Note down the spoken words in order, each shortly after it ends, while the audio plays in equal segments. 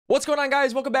What's going on,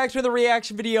 guys? Welcome back to another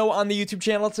reaction video on the YouTube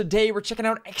channel. Today, we're checking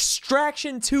out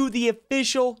Extraction 2, the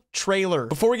official trailer.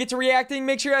 Before we get to reacting,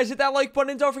 make sure you guys hit that like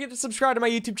button and don't forget to subscribe to my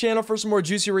YouTube channel for some more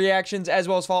juicy reactions, as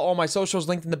well as follow all my socials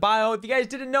linked in the bio. If you guys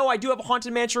didn't know, I do have a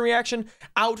Haunted Mansion reaction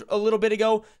out a little bit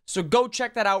ago, so go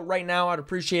check that out right now. I'd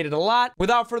appreciate it a lot.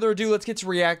 Without further ado, let's get to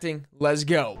reacting. Let's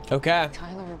go. Okay.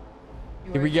 Tyler,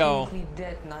 you Here we go. were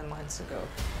dead 9 months ago.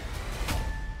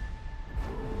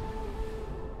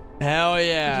 Hell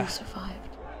yeah. You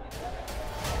survived.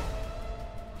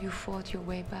 You fought your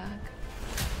way back.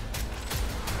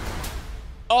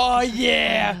 Oh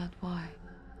yeah. Why?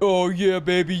 Oh yeah,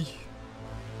 baby.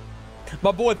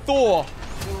 My boy Thor.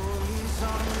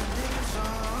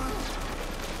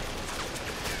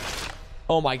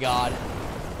 Oh my god.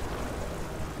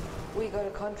 We got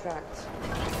a contract.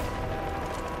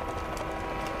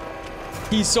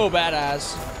 He's so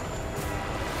badass.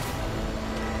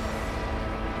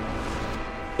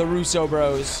 The Russo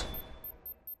bros.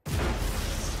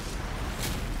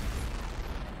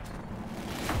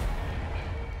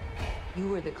 You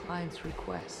were the client's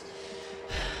request.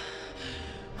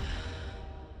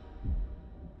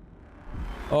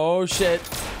 Oh shit.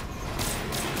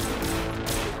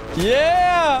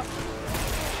 Yeah!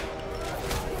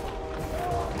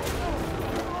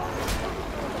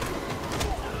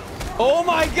 Oh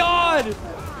my god!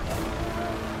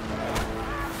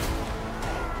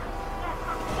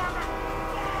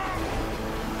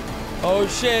 Oh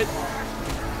shit.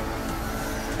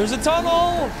 There's a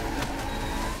tunnel!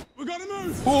 We gotta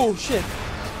move! Oh shit.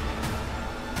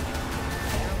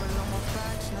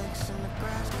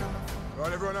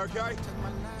 Right, everyone okay?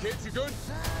 Kids, you good?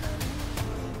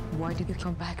 Why did you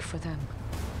come back for them?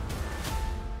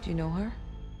 Do you know her?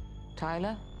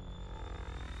 Tyler?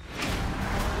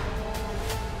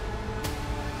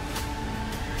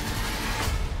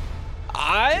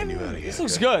 This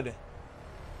looks good.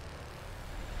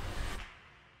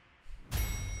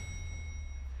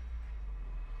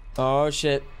 Oh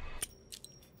shit.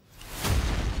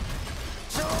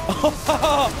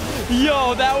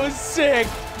 Yo, that was sick.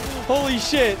 Holy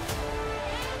shit.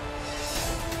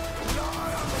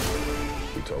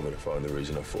 He told me to find the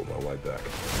reason I fought my way back.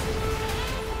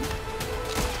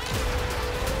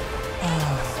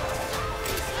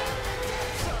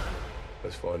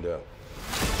 Let's find out.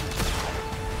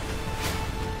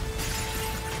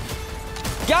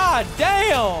 God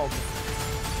damn.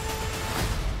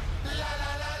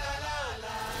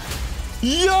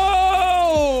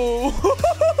 Yo!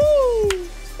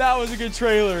 That was a good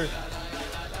trailer.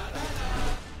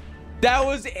 That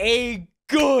was a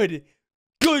good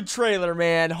trailer,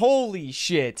 man. Holy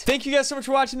shit. Thank you guys so much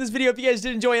for watching this video. If you guys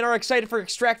did enjoy and are excited for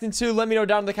Extracting 2, let me know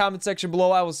down in the comment section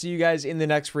below. I will see you guys in the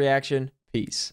next reaction. Peace.